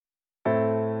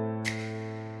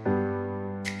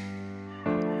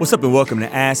What's up and welcome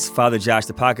to Ask Father Josh,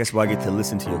 the podcast where I get to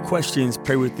listen to your questions,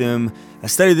 pray with them,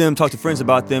 study them, talk to friends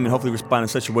about them, and hopefully respond in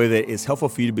such a way that is helpful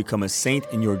for you to become a saint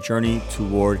in your journey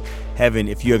toward heaven.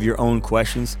 If you have your own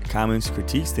questions, comments,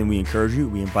 critiques, then we encourage you,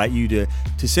 we invite you to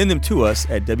send them to us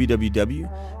at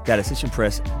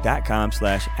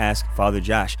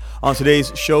www.ascensionpress.com/AskFatherJosh. On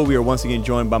today's show, we are once again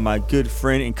joined by my good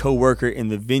friend and co-worker in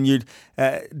the vineyard,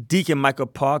 Deacon Michael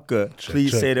Parker.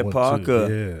 Please say that, Parker.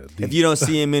 Yeah, if you don't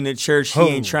see him in the church, he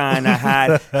ain't trying to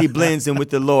hide. He blends in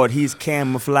with the Lord. He's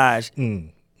camouflage.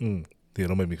 Yeah,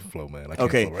 don't make me flow, man. I can't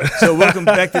okay, flow, right? So welcome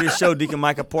back to the show, Deacon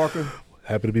Michael Parker.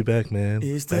 Happy to be back, man.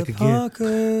 It's back the again.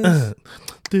 Parkers.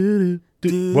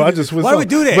 Well, I just switched. Why do we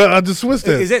do that? Well, I just switched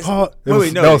it. Is that,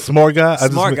 that was Smart Guy.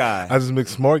 Smart Guy. I just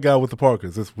mixed Smart Guy with the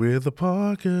Parkers. It's We're the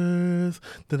Parkers.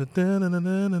 I don't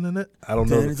know. I don't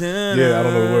know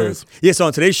the words. Yeah, so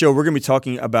on today's show, we're going to be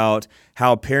talking about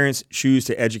how parents choose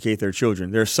to educate their children.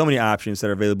 There are so many options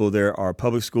that are available. There are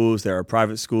public schools, there are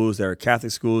private schools, there are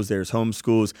Catholic schools, there's home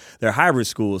schools, there are hybrid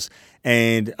schools,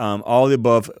 and all of the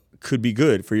above could be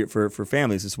good for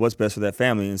families. It's what's best for that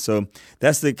family. And so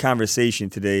that's the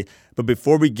conversation today. But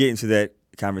before we get into that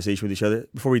conversation with each other,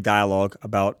 before we dialogue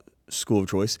about school of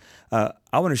choice, I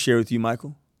want to share with you,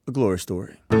 Michael, a glory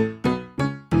story.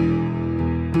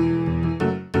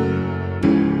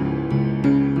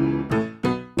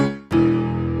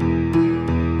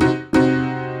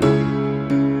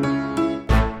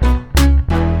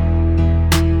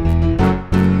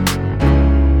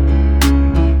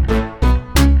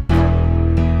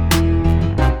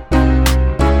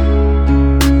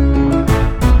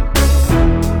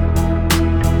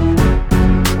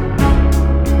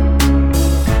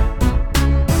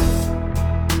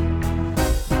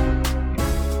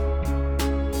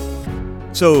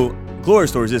 So, glory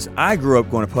story is this. I grew up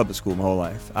going to public school my whole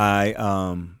life. The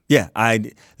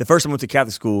first time I went to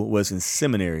Catholic school was in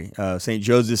seminary. St.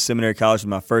 Joseph's Seminary College was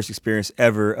my first experience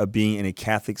ever of being in a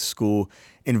Catholic school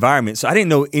environment. So I didn't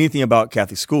know anything about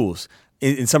Catholic schools.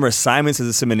 In summer assignments as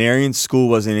a seminarian, school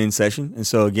wasn't in session. And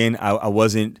so again, I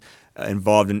wasn't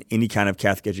involved in any kind of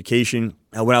Catholic education.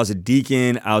 When I was a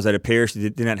deacon, I was at a parish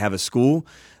that did not have a school.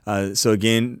 So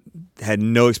again, had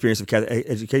no experience of Catholic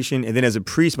education. And then as a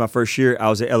priest, my first year, I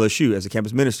was at LSU as a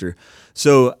campus minister.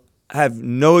 So I have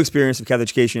no experience of Catholic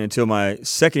education until my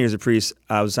second year as a priest.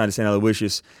 I was assigned to St.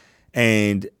 Aloysius.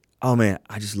 And, oh man,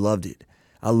 I just loved it.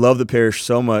 I loved the parish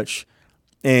so much.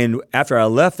 And after I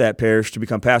left that parish to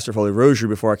become pastor of Holy Rosary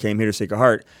before I came here to Sacred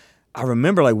Heart, I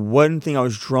remember like one thing I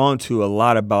was drawn to a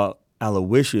lot about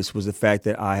Aloysius was the fact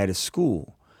that I had a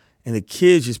school. And the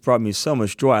kids just brought me so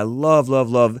much joy. I love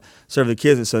serving the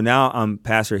kids. And so now I'm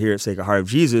pastor here at Sacred Heart of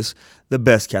Jesus, the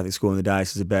best Catholic school in the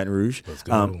Diocese of Baton Rouge. Let's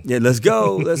go.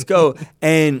 Let's go.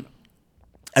 And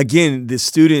again, the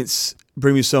students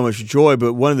bring me so much joy.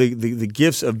 But one of the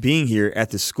gifts of being here at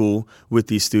the school with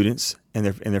these students and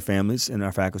their families and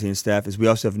our faculty and staff is we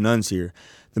also have nuns here,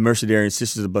 the Mercedarian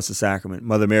Sisters of the Blessed Sacrament.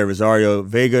 Mother Mary Rosario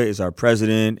Vega is our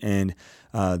president, and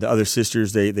the other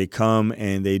sisters, they come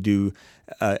and they do.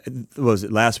 What was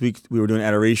it last week? We were doing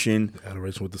adoration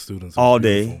with the students all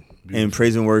day, and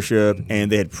praise and worship,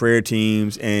 and they had prayer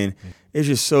teams, and it's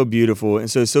just so beautiful. And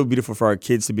so it's so beautiful for our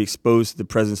kids to be exposed to the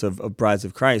presence of brides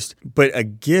of Christ. But a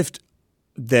gift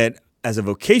that, as a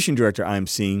vocation director, I'm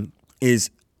seeing is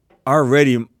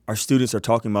already our students are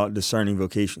talking about discerning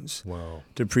vocations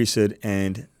to priesthood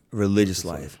and religious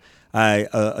life.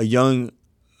 A young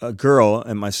girl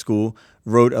at my school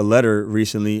wrote a letter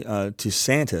recently to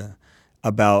Santa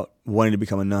about wanting to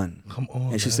become a nun. Come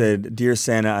on, and she said, "Dear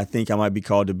Santa, I think I might be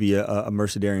called to be a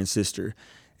Mercedarian sister."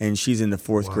 And she's in the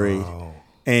fourth grade.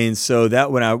 And so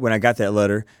that when I got that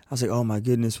letter, I was like, "Oh my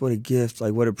goodness, what a gift!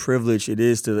 Like what a privilege it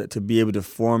is to be able to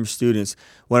form students."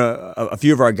 When a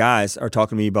few of our guys are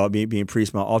talking to me about being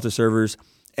priests, my altar servers,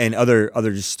 and other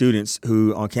just students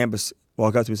who on campus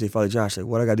walk up to me and say, "Father Josh, like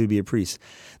what I got to do to be a priest?"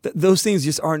 Those things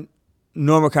just aren't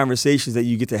normal conversations that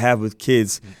you get to have with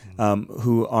kids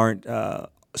who aren't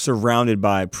surrounded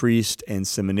by priests and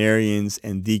seminarians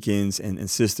and deacons and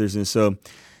sisters. And so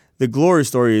the glory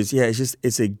story is,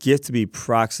 it's a gift to be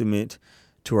proximate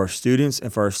to our students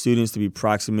and for our students to be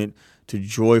proximate to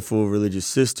joyful religious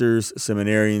sisters,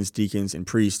 seminarians, deacons, and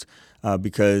priests,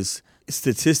 because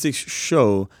statistics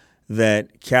show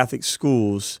that Catholic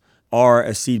schools are a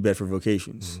seedbed for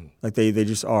vocations. Like they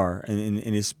just are. And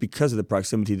it's because of the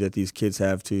proximity that these kids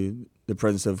have to the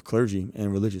presence of clergy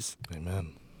and religious.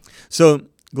 Amen. So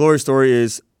glory story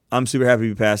is I'm super happy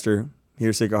to be pastor here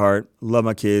at Sacred Heart. Love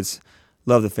my kids,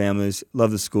 love the families,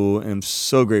 love the school, and I'm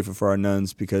so grateful for our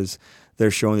nuns because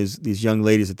they're showing these young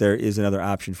ladies that there is another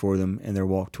option for them in their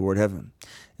walk toward heaven.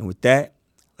 And with that,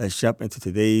 let's jump into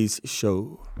today's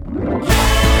show.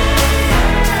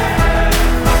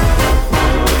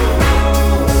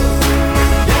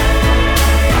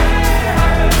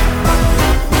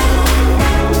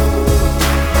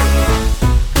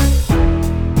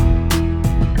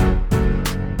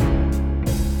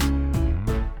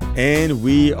 And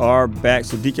we are back.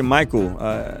 So, Deacon Michael,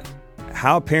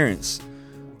 how parents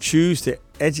choose to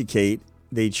educate,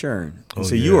 they churn.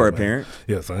 So you are a parent.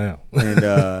 Yes, I am.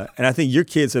 and I think your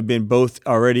kids have been both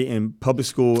already in public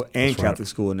school and That's Catholic right.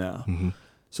 school now. Mm-hmm.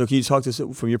 So can you talk to us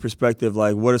from your perspective,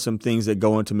 like what are some things that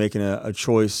go into making a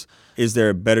choice? Is there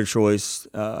a better choice?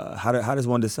 How does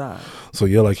one decide? So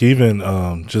yeah, like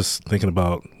even just thinking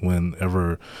about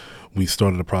whenever we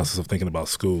started the process of thinking about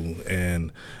school,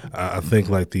 and I think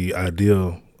like the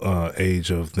ideal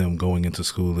age of them going into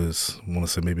school is, I want to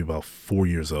say maybe about 4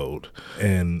 years old.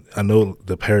 And I know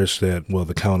the parish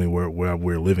the county where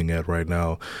we're living at right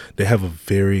now, they have a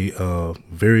very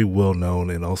well known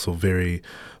and also very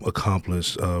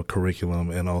accomplished curriculum,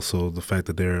 and also the fact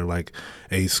that there are like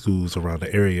 8 schools around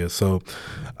the area. So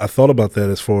I thought about that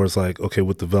as far as like, okay,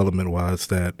 with development wise,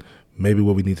 that maybe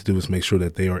what we need to do is make sure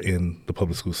that they are in the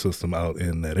public school system out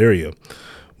in that area.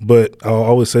 But I'll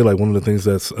always say, like, one of the things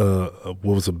that's what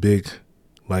was a big,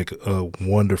 like,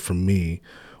 wonder for me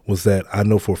was that I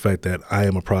know for a fact that I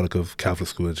am a product of Catholic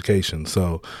school education.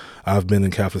 So I've been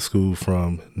in Catholic school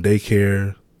from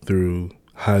daycare through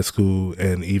high school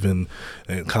and even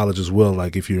in college as well.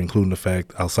 Like, if you're including the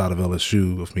fact outside of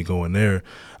LSU, of me going there,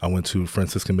 I went to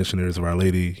Franciscan Missionaries of Our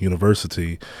Lady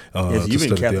University. Yes, you've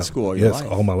been in Catholic school all your life.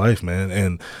 Yes, all my life, man.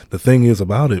 And the thing is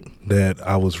about it that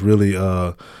I was really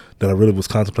that I really was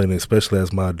contemplating, especially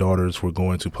as my daughters were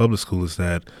going to public school, is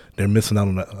that they're missing out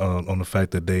on the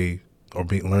fact that they are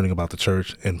learning about the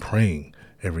church and praying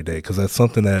every day, because that's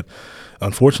something that,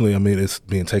 unfortunately, I mean, it's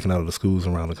being taken out of the schools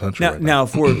around the country now.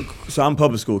 So I'm a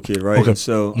public school kid, right? Okay. And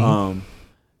so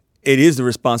it is the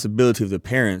responsibility of the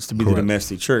parents to be Correct. the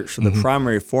domestic church. So the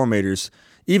primary formators,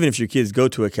 even if your kids go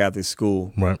to a Catholic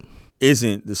school, Right.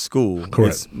 isn't the school.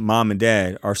 Correct. It's mom and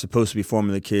dad are supposed to be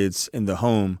forming the kids in the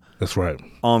home That's right.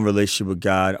 on relationship with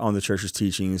God, on the church's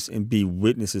teachings, and be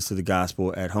witnesses to the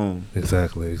gospel at home.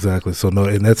 Exactly. So no,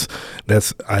 and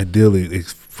that's ideally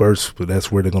first, but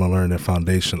that's where they're going to learn their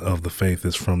foundation of the faith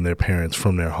is from their parents,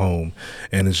 from their home.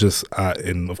 And it's just,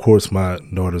 and of course my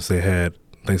daughters, they had,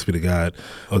 thanks be to God,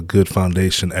 a good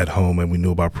foundation at home, and we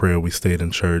knew about prayer. We stayed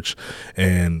in church,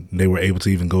 and they were able to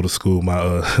even go to school.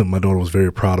 My daughter was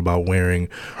very proud about wearing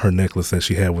her necklace that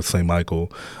she had with St.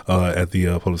 Michael at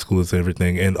the public schools and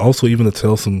everything, and also even to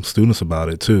tell some students about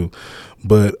it too.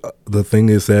 But the thing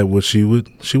is that what she would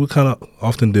kind of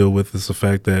often deal with is the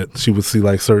fact that she would see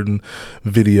like certain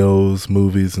videos,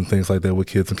 movies, and things like that with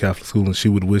kids in Catholic school, and she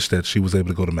would wish that she was able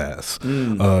to go to Mass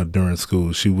during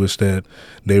school. She wished that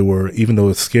they were, even though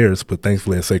it's scarce, but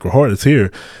thankfully at Sacred Heart it's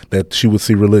here, that she would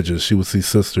see religious, she would see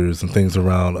sisters and things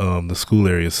around the school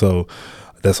area. So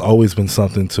that's always been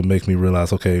something to make me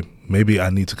realize, okay, maybe I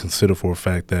need to consider for a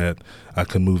fact that I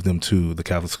can move them to the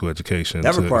Catholic school education.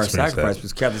 That requires sacrifice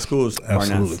because Catholic schools are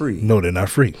not free. No, they're not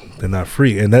free. They're not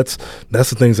free. And that's the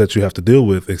things that you have to deal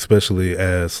with, especially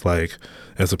as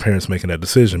the parents making that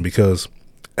decision. Because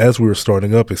as we were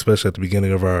starting up, especially at the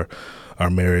beginning of our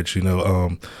marriage,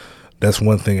 that's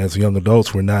one thing. As young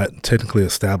adults, we're not technically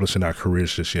established in our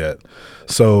careers just yet.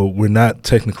 So we're not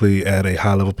technically at a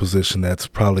high-level position that's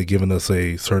probably giving us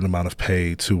a certain amount of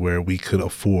pay to where we could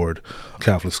afford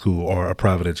Catholic school or a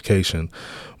private education.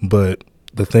 But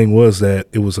the thing was that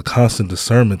it was a constant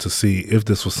discernment to see if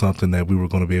this was something that we were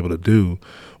going to be able to do,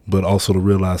 but also to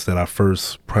realize that our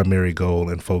first primary goal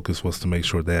and focus was to make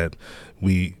sure that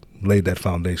we laid that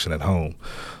foundation at home.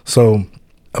 So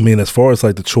I mean, as far as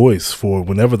like the choice for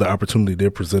whenever the opportunity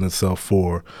did present itself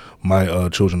for my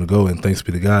children to go, and thanks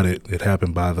be to God, it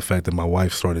happened by the fact that my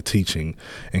wife started teaching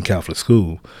in Catholic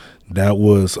school. That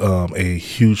was a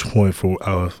huge point for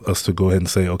us to go ahead and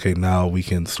say, okay, now we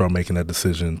can start making that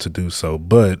decision to do so.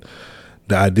 But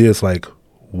the idea is like,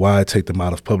 why take them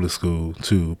out of public school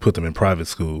to put them in private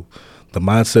school? The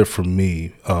mindset for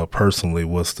me personally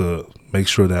was to make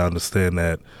sure that I understand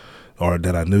that, or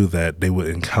that I knew that they would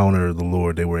encounter the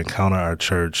Lord, they would encounter our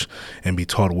church and be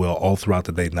taught well all throughout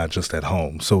the day, not just at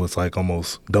home. So it's like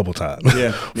almost double time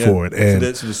for it.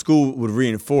 And so the school would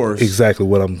reinforce exactly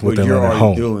what they're you're learning at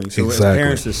home. Doing. So as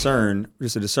parents discern,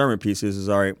 just a discernment piece is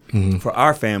all right, for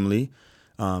our family,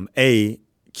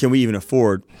 can we even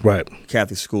afford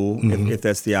Catholic school if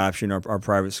that's the option, or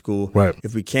private school? Right.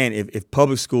 If we can't, if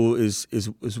public school is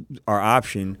our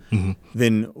option,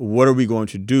 then what are we going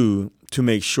to do to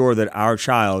make sure that our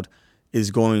child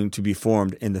is going to be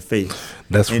formed in the faith.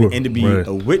 And to be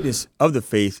a witness of the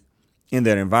faith in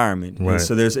that environment. Right. And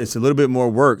so it's a little bit more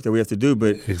work that we have to do,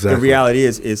 but the reality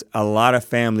is a lot of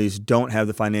families don't have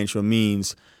the financial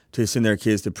means to send their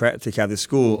kids to Catholic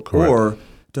school or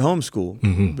to homeschool.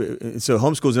 Mm-hmm. So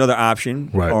homeschool is another option,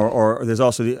 right. or there's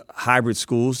also the hybrid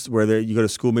schools where you go to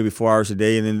school maybe 4 hours a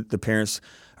day, and then the parents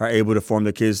are able to form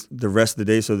the kids the rest of the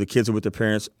day, so the kids are with the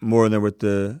parents more than with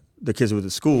the kids are with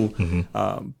the school.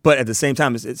 Mm-hmm. But at the same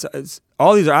time, it's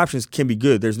all these options can be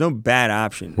good. There's no bad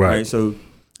option, right? So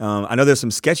I know there's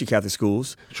some sketchy Catholic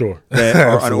schools that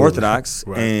are unorthodox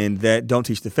and that don't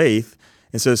teach the faith.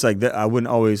 And so it's like that, I wouldn't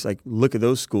always like look at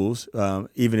those schools,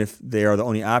 even if they are the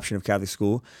only option of Catholic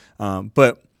school.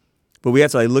 But we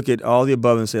have to like look at all the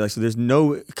above and say like, so there's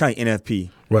no kind of NFP,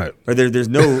 right? Or there's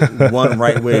no one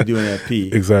right way to do an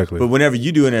NFP, exactly. But whenever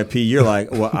you do an NFP, you're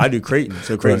like, well, I do Creighton,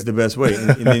 so Creighton's the best way.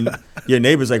 And then your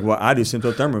neighbor's like, well, I do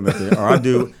symptothermal method, or I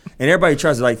do, and everybody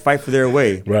tries to like fight for their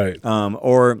way, right?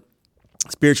 Or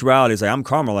spirituality is like, I'm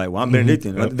Carmelite, well, I'm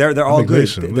Benedictine. Mm-hmm. They're all good,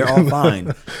 they're all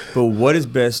fine. But what is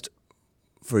best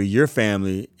for your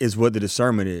family is what the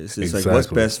discernment is. It's like what's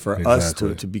best for us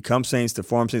to become saints, to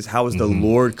form saints. How is the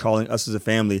Lord calling us as a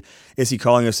family? Is he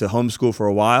calling us to homeschool for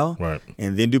a while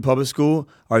and then do public school?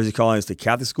 Or is he calling us to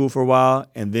Catholic school for a while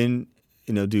and then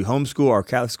do homeschool or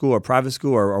Catholic school or private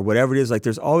school or whatever it is? Like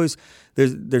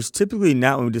there's typically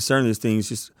not, when we discern these things,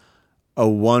 just a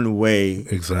one way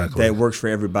that works for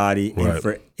everybody. Right.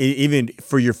 And even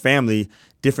for your family,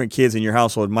 different kids in your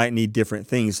household might need different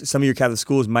things. Some of your Catholic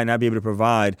schools might not be able to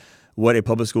provide what a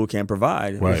public school can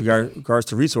provide with regards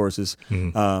to resources.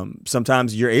 Mm-hmm.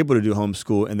 Sometimes you're able to do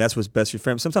homeschool, and that's what's best for your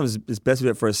family. Sometimes it's best to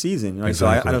do it for a season. Right?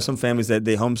 Exactly. So I know some families that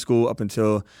they homeschool up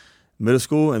until middle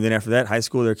school, and then after that, high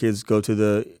school, their kids go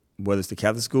to whether it's the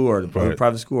Catholic school or the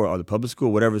private school or the public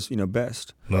school, whatever's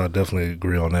best. No, I definitely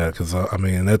agree on that because I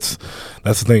mean that's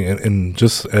the thing, and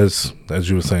just as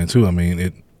you were saying too, I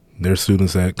mean there's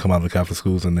students that come out of the Catholic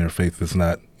schools and their faith is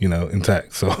not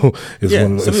intact. So it's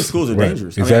some of these schools are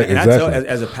dangerous. Exactly. I tell,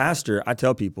 as a pastor, I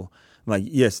tell people, I'm like,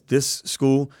 yes, this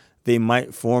school, they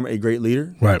might form a great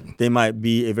leader. Right. They might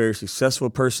be a very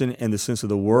successful person in the sense of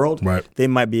the world. Right. They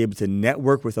might be able to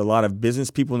network with a lot of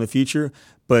business people in the future,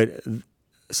 but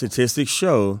statistics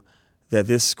show that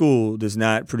this school does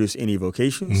not produce any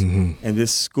vocations, and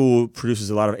this school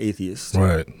produces a lot of atheists.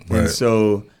 Right. And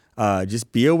so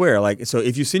just be aware. Like, so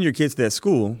if you send your kids to that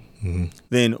school,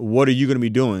 then what are you going to be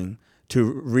doing to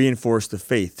reinforce the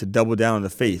faith, to double down on the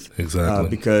faith? Exactly.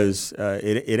 Because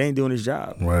it ain't doing its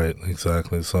job. Right.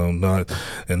 Exactly. So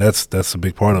and that's a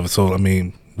big part of it. So I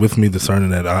mean, with me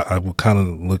discerning that, I will kind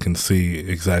of look and see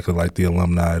exactly like the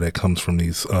alumni that comes from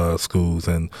these schools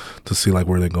and to see like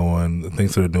where they're going, the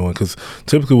things that they're doing. Because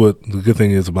typically what the good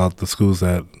thing is about the schools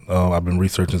that I've been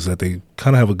researching is that they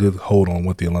kind of have a good hold on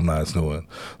what the alumni is doing.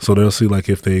 So they'll see like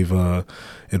if they've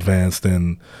advanced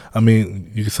in, I mean,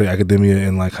 you could say academia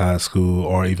in like high school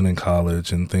or even in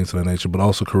college and things of that nature, but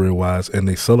also career-wise, and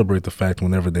they celebrate the fact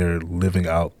whenever they're living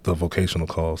out the vocational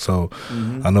call. So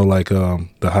I know like the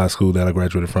high school that I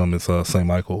graduated from is St.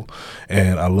 Michael,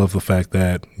 and I love the fact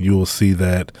that you will see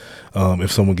that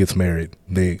if someone gets married,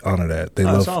 they honor that. They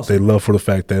awesome. They love for the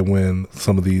fact that when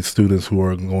some of these students who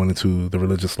are going into the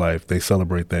religious life, they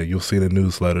celebrate that. You'll see the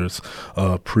newsletters,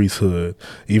 priesthood.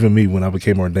 Even me, when I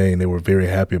became ordained, they were very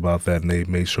happy about that, and they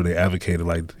made sure they advocated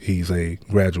like he's a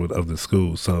graduate of the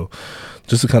school. So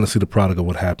just to kind of see the product of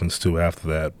what happens too after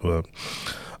that. But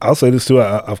I'll say this too,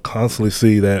 I've constantly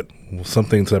see that some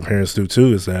things that parents do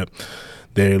too is that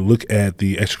they look at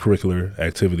the extracurricular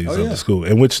activities of the school,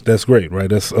 and which that's great, right?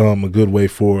 That's a good way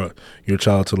for your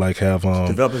child to like have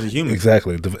develop as a human.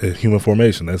 Exactly, human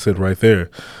formation. That's it right there.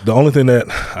 The only thing that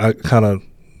I kind of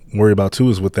worry about too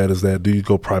is with that is that do you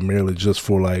go primarily just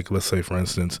for like, let's say for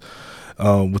instance,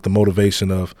 with the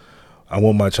motivation of I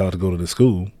want my child to go to the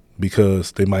school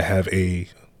because they might have a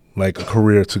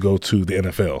career to go to the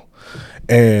NFL.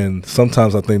 And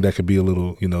sometimes I think that could be a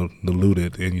little,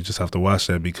 diluted, and you just have to watch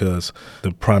that because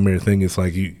the primary thing is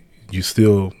like you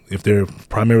still, if their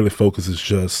primarily focus is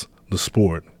just the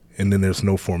sport and then there's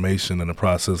no formation in the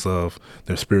process of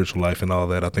their spiritual life and all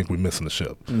that, I think we're missing the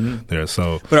ship there.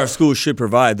 So, but our schools should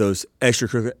provide those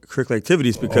extracurricular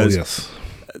activities because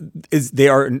they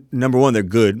are, number one, they're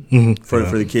good for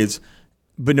the kids,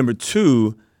 but number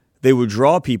two, they would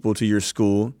draw people to your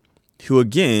school who,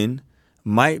 again,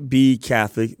 might be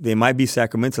Catholic, they might be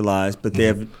sacramentalized, but they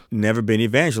have never been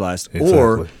evangelized. Exactly.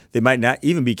 Or they might not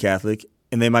even be Catholic,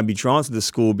 and they might be drawn to the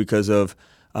school because of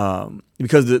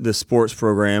the sports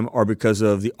program or because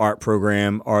of the art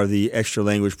program or the extra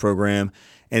language program.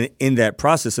 And in that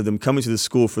process of them coming to the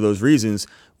school for those reasons,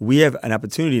 we have an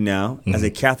opportunity now as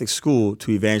a Catholic school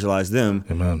to evangelize them.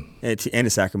 Amen. And to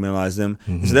sacramentalize them.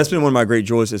 And so that's been one of my great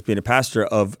joys as being a pastor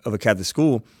of a Catholic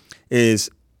school, is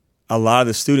a lot of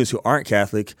the students who aren't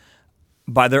Catholic,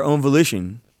 by their own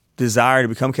volition, desire to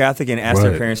become Catholic and ask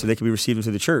their parents if they can be received into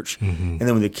the church. And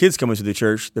then when the kids come into the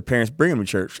church, the parents bring them to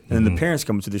church. And then the parents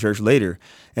come into the church later.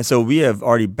 And so we have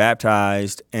already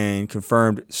baptized and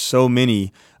confirmed so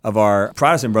many of our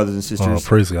Protestant brothers and sisters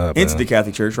praise God, into the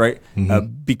Catholic Church, right?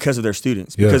 Because of their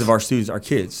students, because of our students, our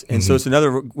kids. And so it's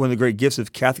another one of the great gifts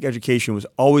of Catholic education, was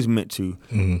always meant to,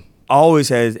 always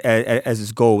has as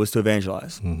its goal was to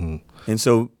evangelize. And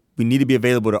so we need to be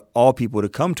available to all people to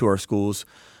come to our schools,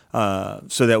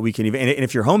 so that we can and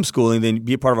if you're homeschooling, then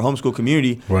be a part of a homeschool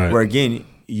community where, again,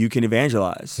 you can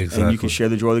evangelize and you can share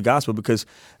the joy of the gospel, because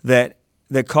that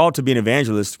call to be an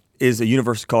evangelist is a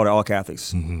universal call to all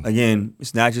Catholics. Again,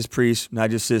 it's not just priests,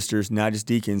 not just sisters, not just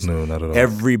deacons. No, not at all.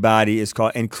 Everybody is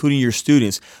called, including your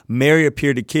students. Mary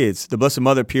appeared to kids. The Blessed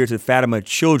Mother appeared to Fatima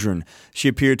children. She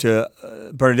appeared to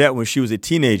Bernadette when she was a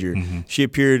teenager. She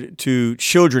appeared to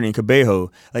children in Cabejo.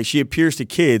 Like, she appears to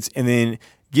kids and then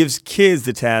gives kids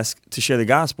the task to share the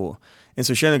gospel. And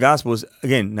so sharing the gospel is,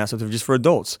 again, not something just for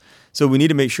adults. So we need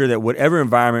to make sure that whatever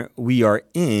environment we are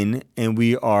in and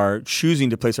we are choosing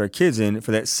to place our kids in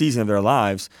for that season of their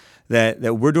lives, that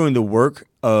we're doing the work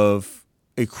of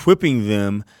equipping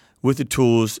them with the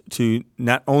tools to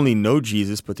not only know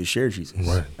Jesus, but to share Jesus as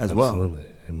well. Absolutely.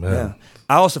 Amen. Yeah.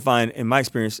 I also find, in my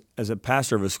experience as a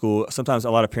pastor of a school, sometimes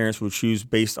a lot of parents will choose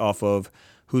based off of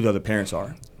who the other parents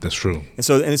are. That's true.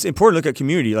 And it's important to look at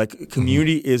community. Like,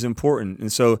 community is important.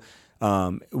 And so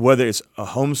whether it's a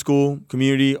homeschool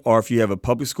community or if you have a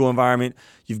public school environment,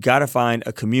 you've got to find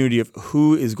a community of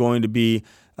who is going to be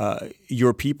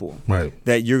your people,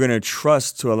 that you're going to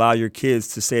trust to allow your kids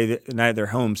to stay the night at their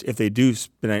homes if they do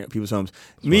spend the night at people's homes.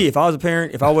 Me, if I was a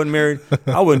parent, if I wasn't married,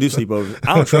 I wouldn't do sleepovers.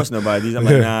 I don't trust nobody. I'm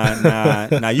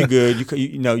like, nah, you good.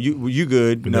 You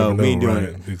good. No, we ain't doing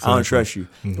it. Exactly. I don't trust you.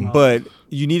 But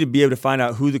you need to be able to find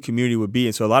out who the community would be.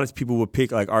 And so a lot of people would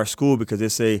pick like our school because they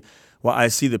say, well, I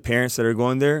see the parents that are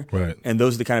going there, and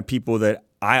those are the kind of people that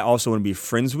I also want to be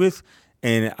friends with,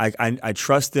 and I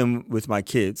trust them with my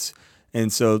kids.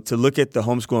 And so to look at the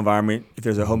homeschool environment, if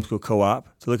there's a homeschool co-op,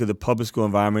 to look at the public school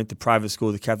environment, the private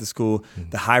school, the Catholic school,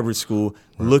 the hybrid school,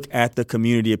 look at the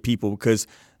community of people, because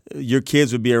your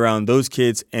kids would be around those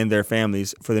kids and their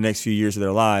families for the next few years of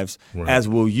their lives, as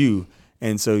will you.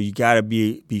 And so you got to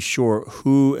be sure,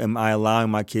 who am I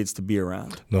allowing my kids to be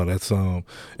around? No, that's and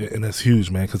that's huge,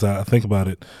 man. Because I think about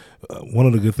it. One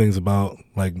of the good things about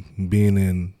like being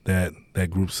in that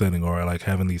group setting, or like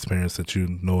having these parents that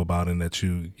you know about and that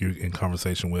you're in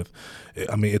conversation with,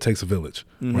 I mean, it takes a village,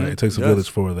 right? It takes a village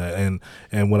for that.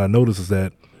 And what I notice is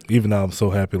that even now I'm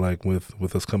so happy, like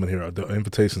with us coming here, the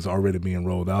invitations are already being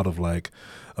rolled out of like.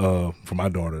 For my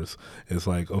daughters, it's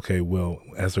like, okay, well,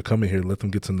 as they're coming here, let them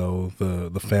get to know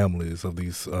the families of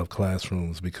these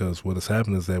classrooms, because what has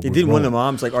happened is that one of the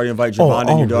moms like already invite Javonda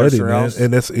and your daughter to her house?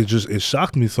 And it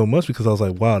shocked me so much, because I was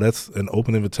like, wow, that's an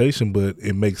open invitation, but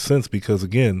it makes sense because,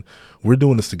 again, we're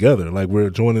doing this together. Like, we're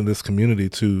joining this community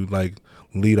to like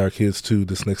lead our kids to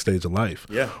this next stage of life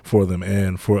for them,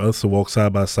 and for us to walk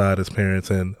side by side as parents,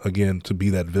 and again to be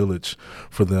that village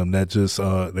for them. That just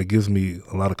that gives me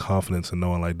a lot of confidence in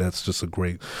knowing like that's just a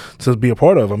great to be a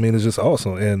part of. I mean, it's just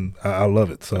awesome, and I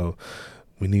love it. So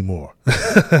we need more.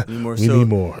 We need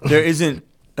more. There isn't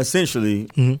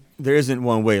there isn't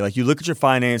one way. Like, you look at your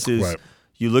finances.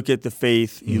 You look at the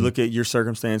faith, you look at your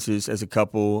circumstances as a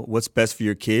couple, what's best for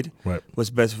your kid, what's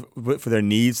best for their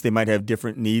needs. They might have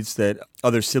different needs that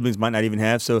other siblings might not even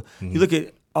have. So you look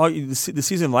at the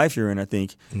season of life you're in, I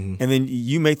think, and then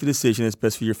you make the decision that's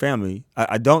best for your family.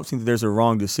 I don't think that there's a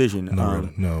wrong decision.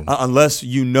 No. Unless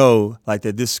you know like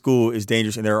that this school is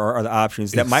dangerous and there are other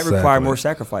options that might require more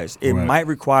sacrifice. It might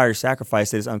require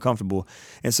sacrifice that is uncomfortable.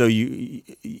 And so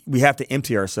we have to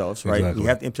empty ourselves, right? Exactly. We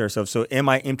have to empty ourselves. So am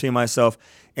I emptying myself?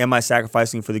 Am I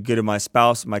sacrificing for the good of my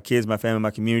spouse, my kids, my family,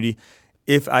 my community?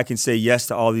 If I can say yes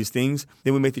to all these things,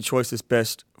 then we make the choice that's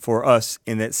best for us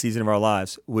in that season of our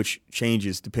lives, which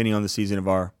changes depending on the season of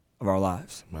our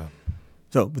lives. Wow.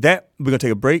 So with that, we're going to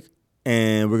take a break,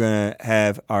 and we're going to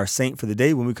have our saint for the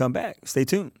day when we come back. Stay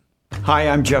tuned. Hi,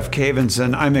 I'm Jeff Cavins,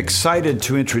 and I'm excited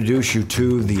to introduce you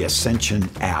to the Ascension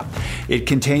app. It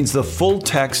contains the full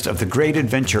text of the Great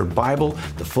Adventure Bible,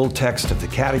 the full text of the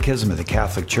Catechism of the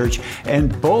Catholic Church,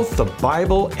 and both the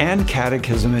Bible and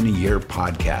Catechism in a Year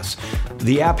podcasts.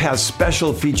 The app has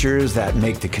special features that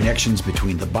make the connections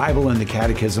between the Bible and the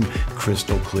Catechism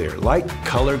crystal clear, like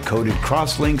color-coded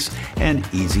crosslinks and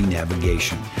easy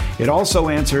navigation. It also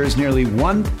answers nearly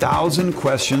 1,000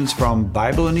 questions from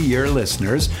Bible in a Year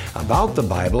listeners about the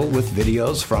Bible with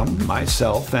videos from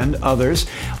myself and others,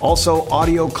 also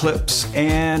audio clips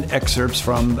and excerpts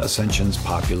from Ascension's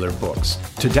popular books.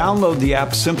 To download the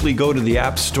app, simply go to the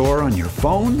App Store on your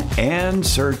phone and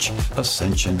search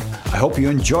Ascension. I hope you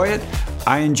enjoy it.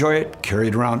 I enjoy it, carry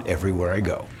it around everywhere I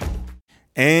go.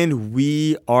 And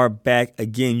we are back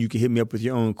again. You can hit me up with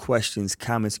your own questions,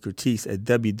 comments, critiques at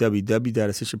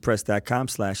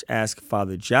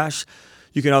www.ascensionpress.com/askfatherjosh.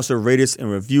 You can also rate us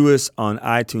and review us on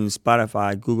iTunes,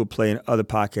 Spotify, Google Play, and other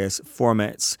podcast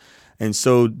formats. And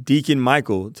so, Deacon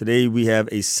Michael, today we have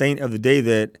a saint of the day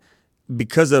that,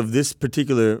 because of this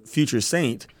particular future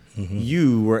saint,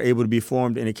 you were able to be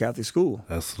formed in a Catholic school.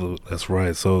 Absolutely, that's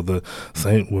right. So the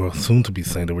saint, well, soon to be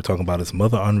saint that we're talking about is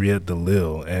Mother Henriette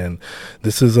DeLille, and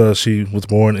this is she was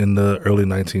born in the early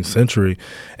 19th century,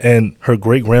 and her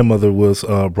great grandmother was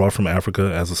brought from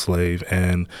Africa as a slave,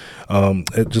 and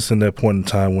just in that point in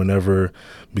time, whenever,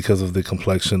 because of the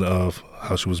complexion of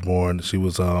how she was born, she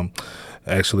was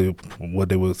actually what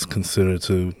they would consider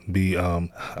to be, I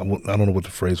don't know what the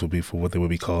phrase would be for what they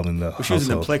would be called in the household. She was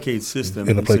in the placate system.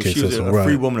 In the placate system, system, a right.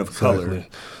 free woman of color.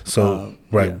 So,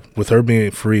 with her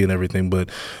being free and everything, but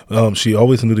she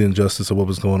always knew the injustice of what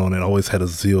was going on and always had a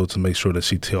zeal to make sure that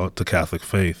she taught the Catholic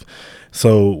faith.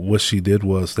 So what she did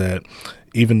was that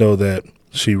even though that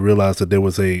she realized that there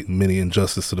was a many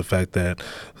injustice to the fact that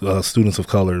students of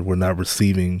color were not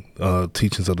receiving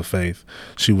teachings of the faith,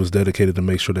 she was dedicated to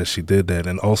make sure that she did that.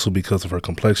 And also because of her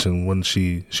complexion, when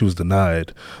she was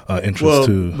denied entrance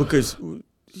to... because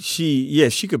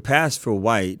she could pass for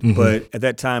white, but at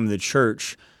that time the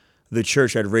church had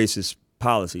racist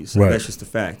policies. So that's just a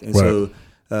fact. And so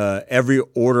every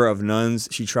order of nuns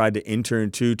she tried to enter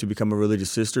into to become a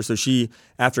religious sister. So she,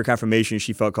 after confirmation,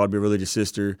 she felt called to be a religious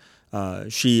sister.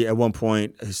 She, at one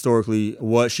point, historically,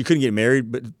 she couldn't get married,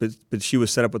 but she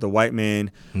was set up with a white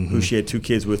man who she had 2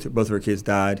 kids with. Both of her kids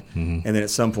died. And then at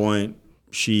some point,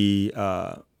 she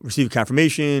received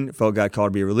confirmation, felt God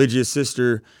called to be a religious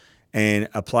sister, and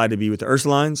applied to be with the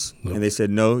Ursulines. And they said,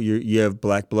 no, you have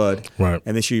black blood. Right.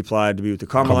 And then she applied to be with the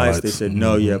Carmelites. They said,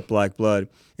 no, you have black blood.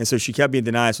 And so she kept being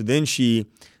denied. So then she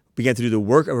began to do the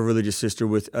work of a religious sister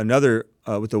with another,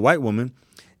 with a white woman,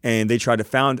 and they tried to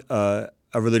found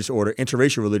a religious order,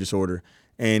 interracial religious order.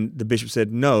 And the bishop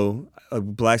said, no,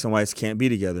 blacks and whites can't be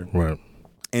together. Right.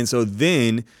 And so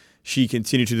then she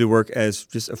continued to do the work as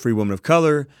just a free woman of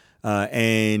color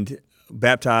and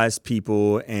baptized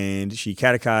people, and she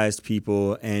catechized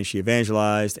people, and she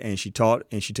evangelized, and she taught,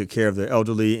 and she took care of the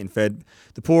elderly and fed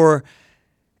the poor.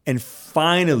 And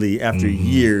finally, after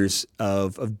years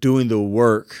of doing the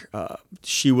work,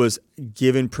 she was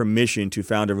given permission to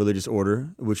found a religious order,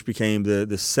 which became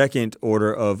the second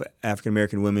order of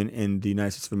African-American women in the United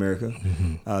States of America,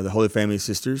 the Holy Family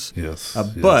Sisters. Yes.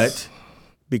 But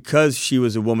because she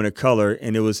was a woman of color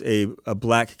and it was a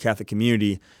black Catholic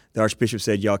community, the Archbishop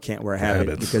said, y'all can't wear a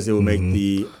habit because it will make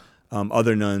the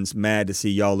other nuns mad to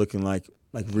see y'all looking like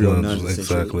real nuns,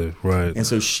 essentially. Exactly, right. And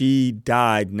so she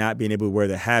died not being able to wear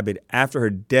the habit. After her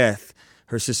death,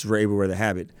 her sisters were able to wear the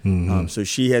habit. So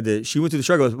she went through the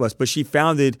struggle with us, but she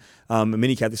founded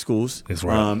many Catholic schools. That's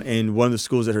right. And one of the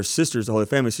schools that her sisters, the Holy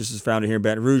Family Sisters, founded here in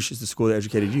Baton Rouge is the school that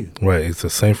educated you. Right. It's a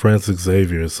St. Francis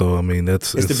Xavier. So, I mean,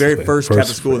 it's the very first Catholic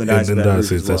school in the Diocese of Baton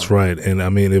Rouge as well. That's right. And, I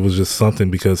mean, it was just something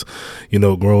because,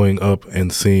 growing up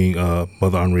and seeing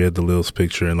Mother Henriette DeLille's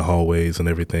picture in the hallways and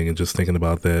everything, and just thinking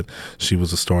about that, she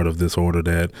was the start of this order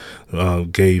that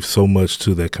gave so much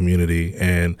to that community.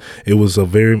 And it was a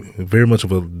very, very much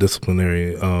of a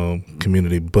disciplinary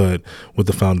community, but with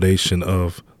the foundation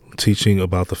of teaching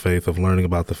about the faith, of learning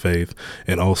about the faith,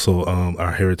 and also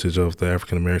our heritage of the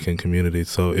African American community.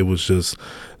 So it was just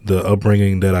the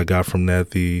upbringing that I got from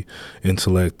that, the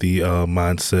intellect, the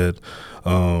mindset.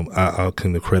 I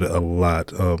can credit a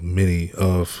lot of many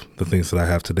of the things that I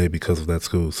have today because of that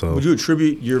school. So, would you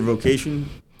attribute your vocation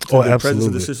to the presence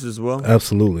of the sisters as well?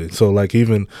 Absolutely. So like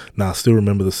even now, I still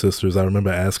remember the sisters. I remember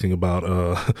asking about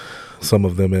some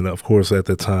of them, and of course at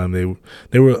that time they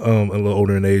were a little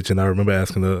older in age, and I remember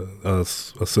asking a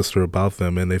sister about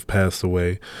them, and they've passed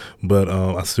away. But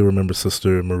I still remember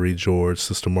Sister Marie George,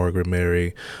 Sister Margaret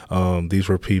Mary. These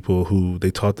were people who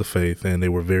they taught the faith, and they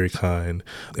were very kind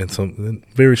and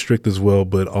very strict as well.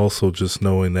 But also just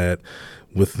knowing that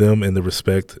with them and the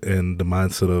respect and the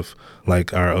mindset of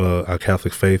like our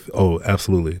Catholic faith, oh,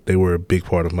 absolutely, they were a big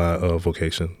part of my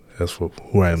vocation. That's who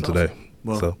I am today.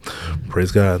 Well, so,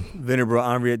 praise God. Venerable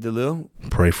Henriette DeLille,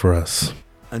 pray for us.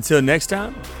 Until next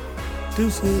time,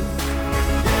 deuces.